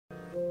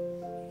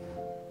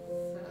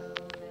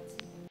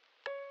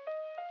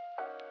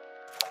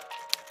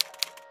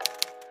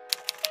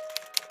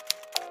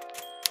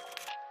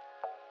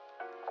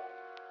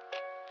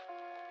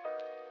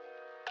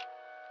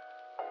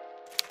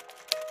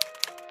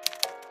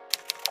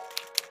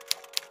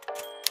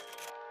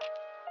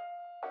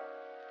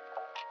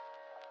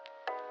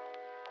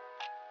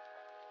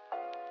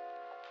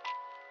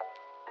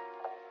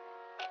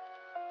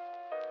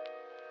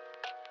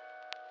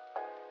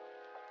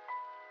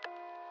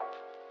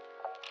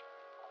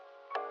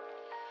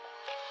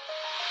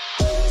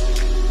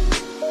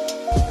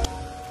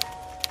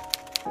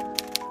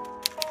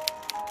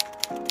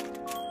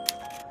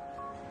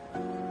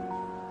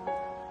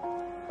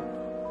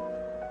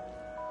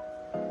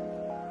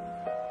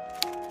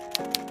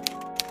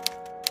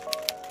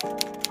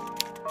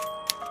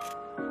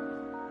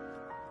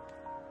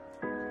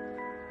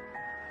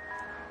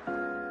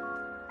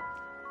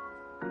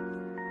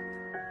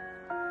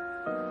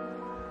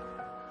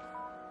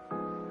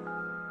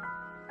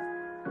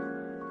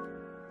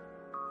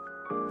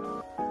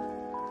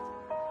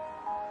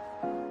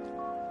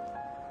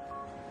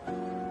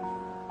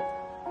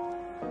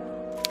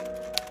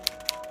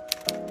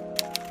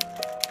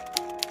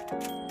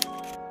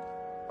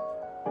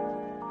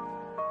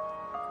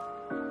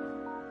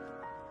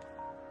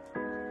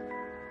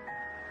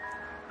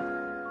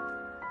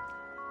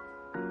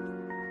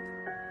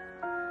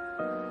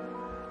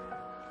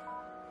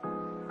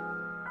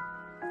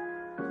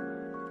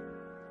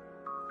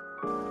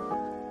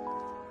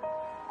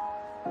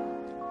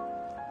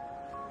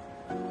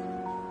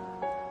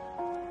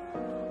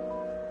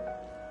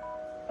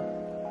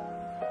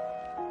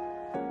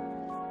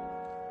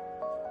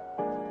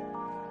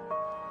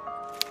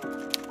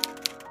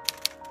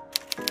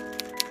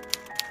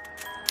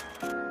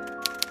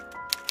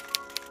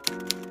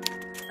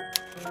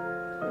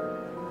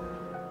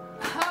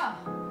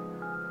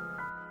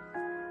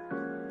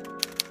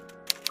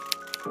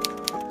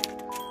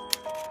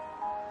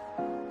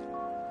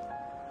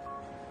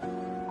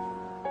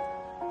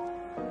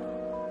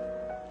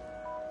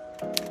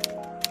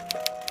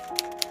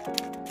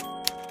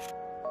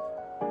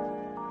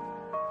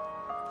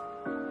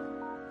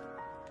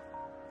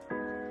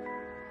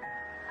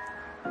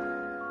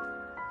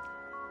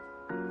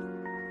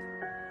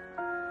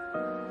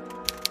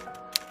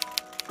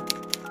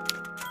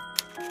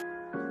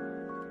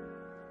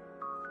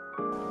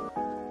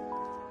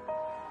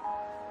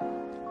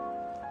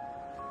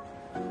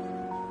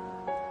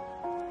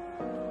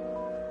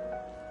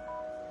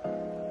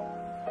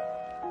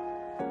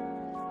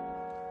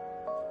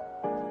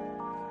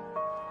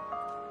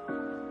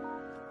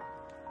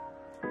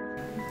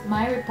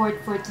my report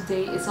for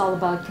today is all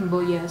about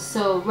Cambodia.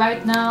 So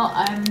right now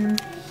I'm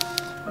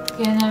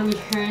gonna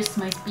rehearse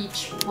my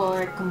speech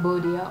for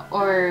Cambodia,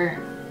 or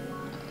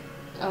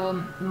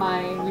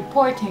my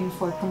reporting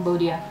for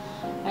Cambodia,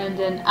 and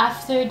then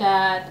after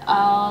that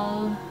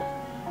I'll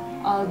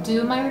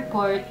do my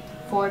report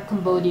for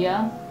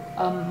Cambodia,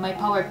 my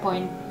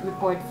PowerPoint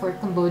report for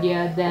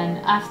Cambodia. Then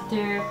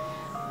after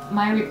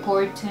my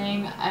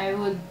reporting, I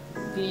would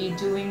be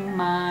doing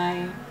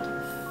my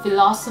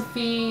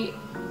philosophy,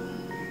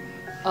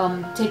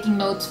 taking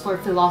notes for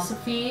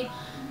philosophy,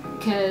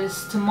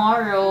 because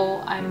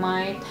tomorrow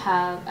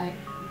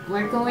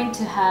we're going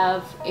to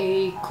have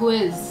a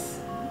quiz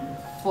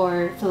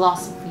for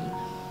philosophy.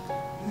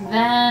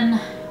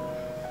 Then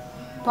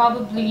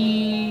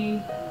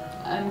probably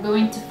I'm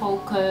going to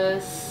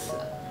focus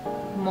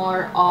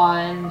more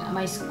on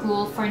my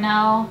school for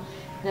now.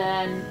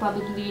 Then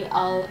probably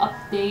I'll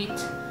update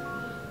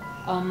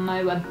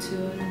my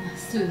webtoon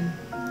soon.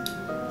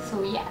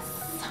 So yes,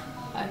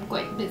 I'm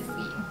quite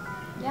busy.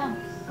 Yeah.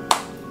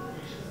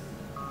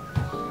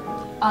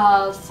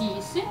 I'll see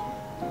you soon.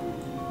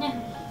 Yeah.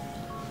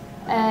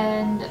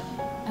 And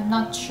I'm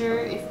not sure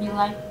if you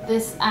like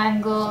this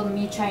angle,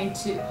 me trying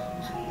to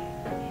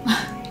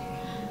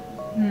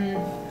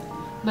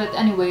but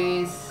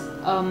anyways,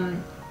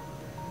 I'm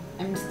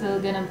still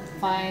gonna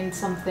find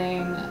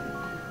something,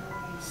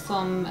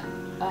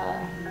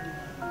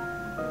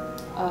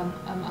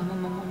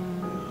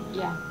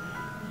 yeah,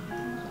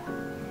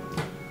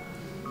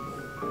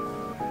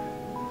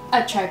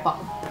 a tripod.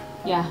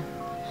 Yeah,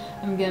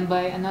 I'm gonna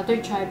buy another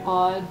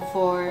tripod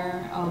for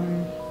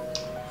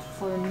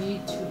me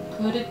to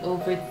put it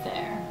over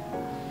there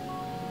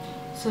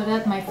so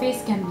that my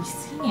face can be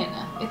seen.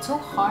 It's so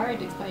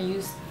hard if I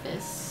use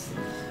this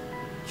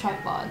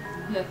tripod.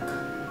 Look,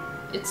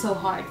 it's so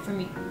hard for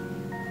me.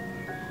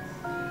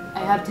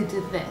 I have to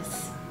do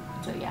this.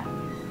 So yeah.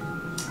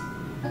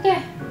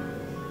 Okay.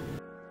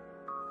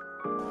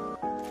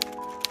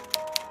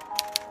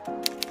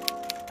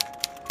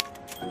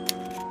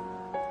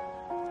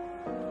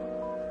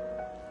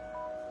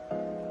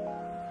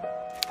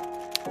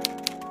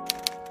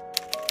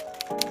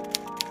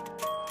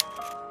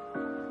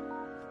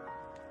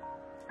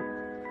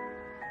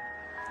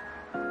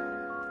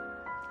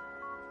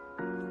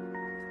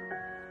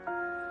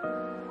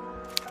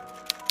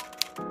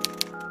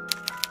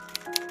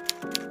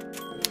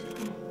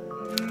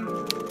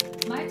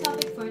 My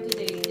topic for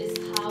today is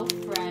how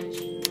French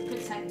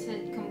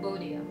protected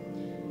Cambodia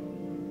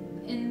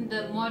in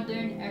the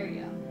modern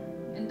era,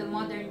 in the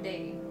modern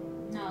day.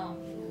 Now,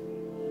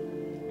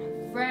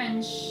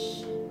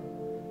 French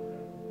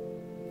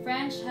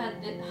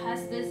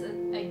has this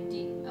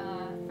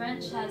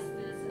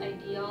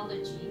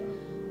ideology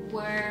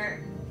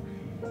where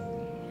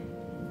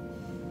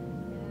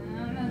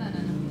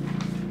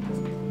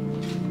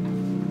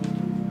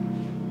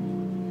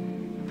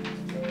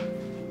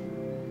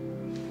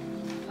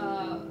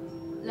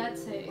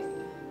let's say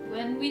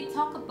when we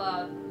talk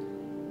about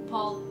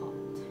Pol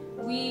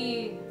Pot,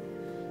 we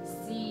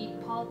see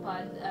Pol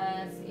Pot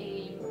as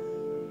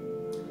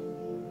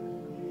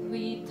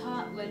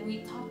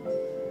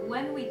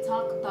when we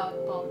talk about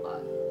Pol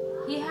Pot,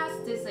 he has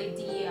this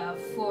idea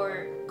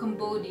for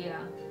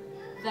Cambodia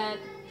that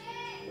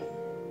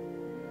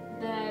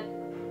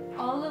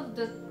all of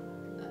the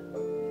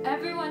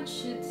everyone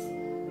should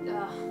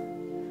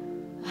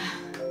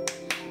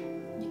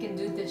you can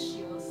do this,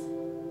 Shiels.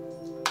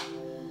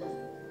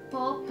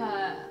 Pol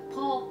Pot,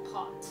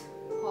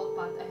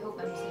 I hope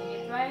I'm saying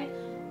it right.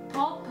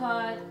 Pol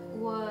Pot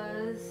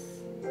was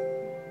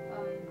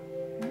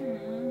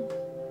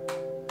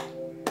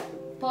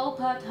Pol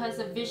Pot has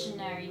a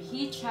visionary.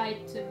 He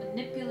tried to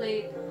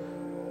manipulate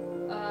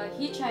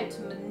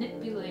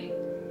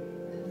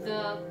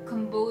the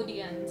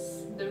Cambodians,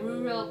 the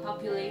rural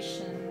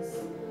populations.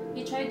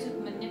 He tried to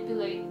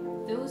manipulate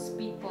those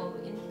people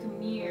in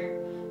Khmer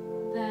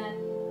that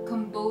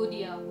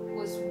Cambodia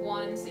was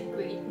once a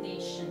great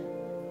nation.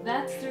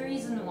 That's the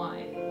reason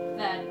why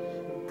that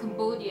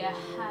Cambodia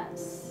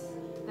has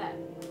that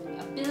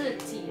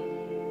ability.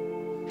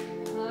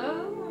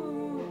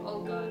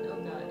 Oh god.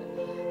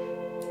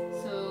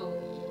 So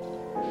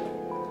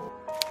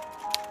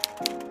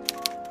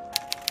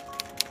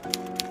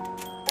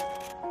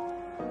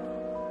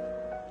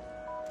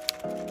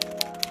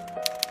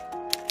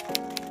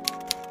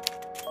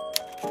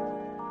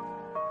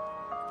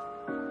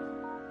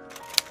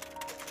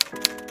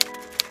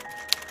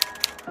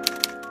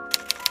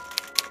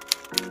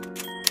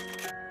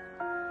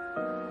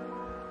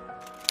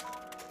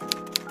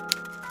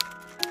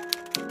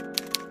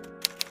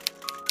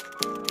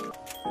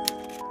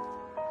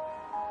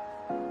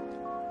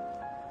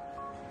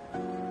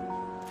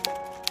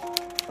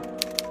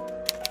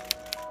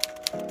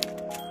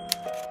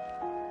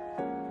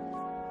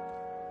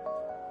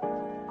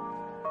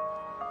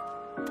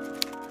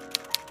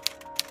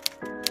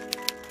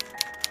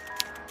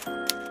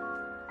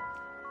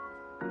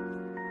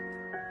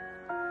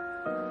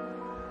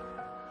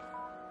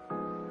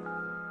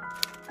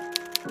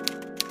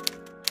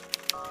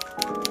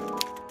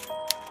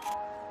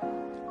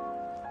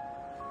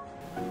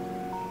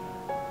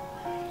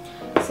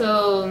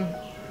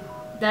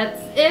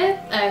that's it.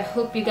 I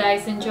hope you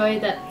guys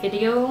enjoyed that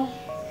video.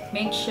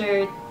 Make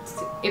sure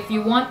if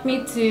you want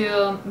me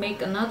to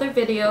make another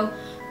video,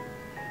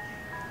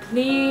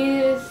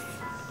 please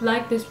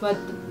like this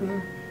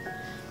button.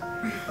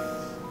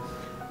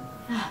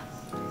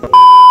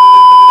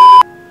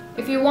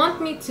 If you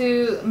want me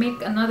to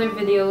make another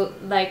video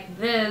like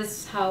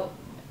this, how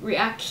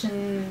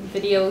reaction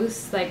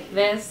videos like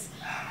this,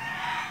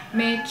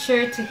 make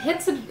sure to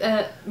hit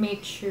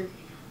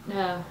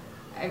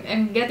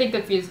I'm getting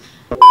confused.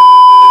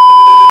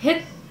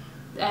 Hit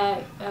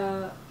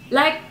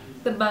like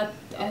the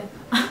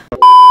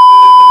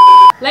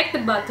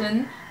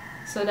button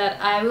so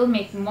that I will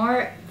make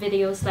more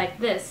videos like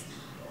this.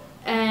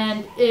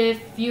 And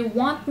if you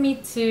want me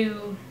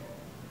to,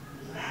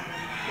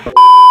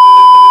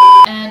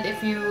 and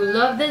if you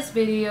love this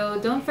video,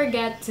 don't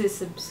forget to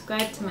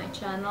subscribe to my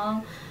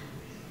channel.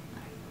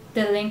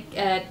 The link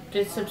at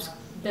the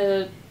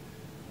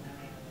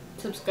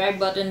subscribe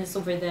button is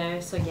over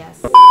there, so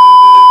yes.